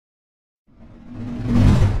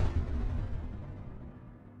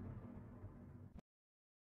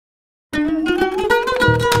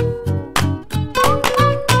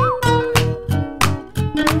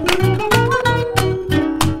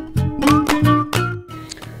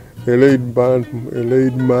a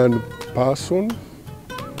laid man person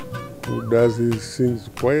who does his things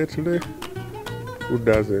quietly, who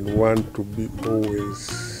doesn't want to be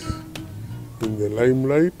always in the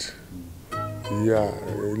limelight. Yeah,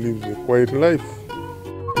 he lives a quiet life.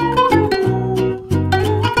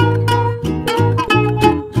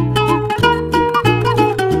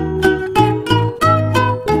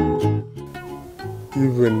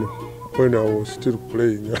 Even when I was still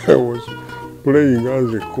playing, I was playing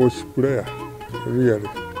as a coach player, really.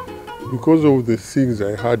 Because of the things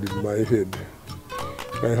I had in my head,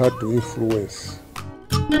 I had to influence.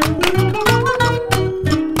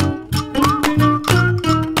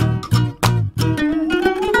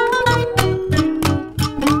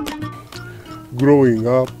 Growing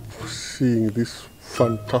up, seeing this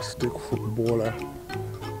fantastic footballer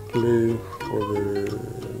play for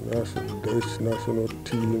the Dutch national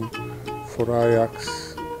team, for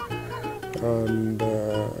Ajax, and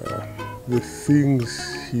the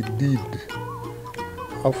things he did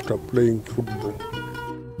after playing football.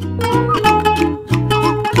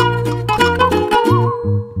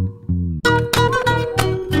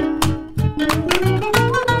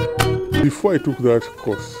 Before I took that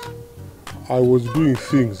course, I was doing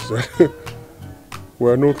things that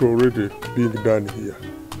were not already being done here.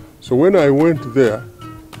 So when I went there,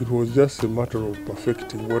 it was just a matter of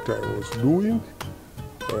perfecting what I was doing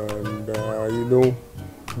and,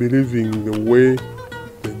 believing the way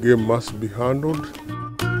the game must be handled.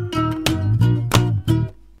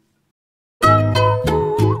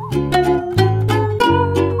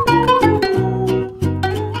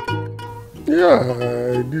 Yeah,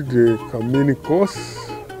 I did a community course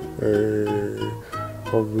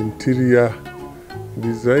of interior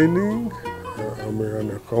designing. I'm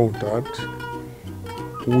an accountant,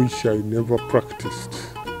 which I never practiced,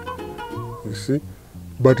 you see.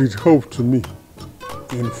 But it helped me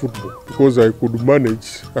in football because I could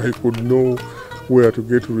manage, I could know where to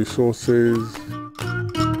get resources.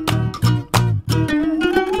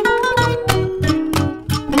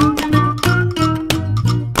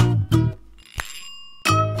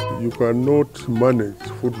 You cannot manage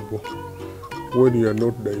football when you are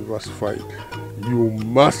not diversified. You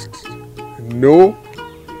must know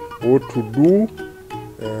what to do.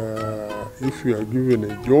 If you are given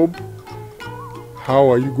a job,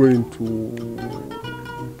 how are you going to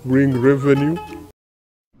bring revenue?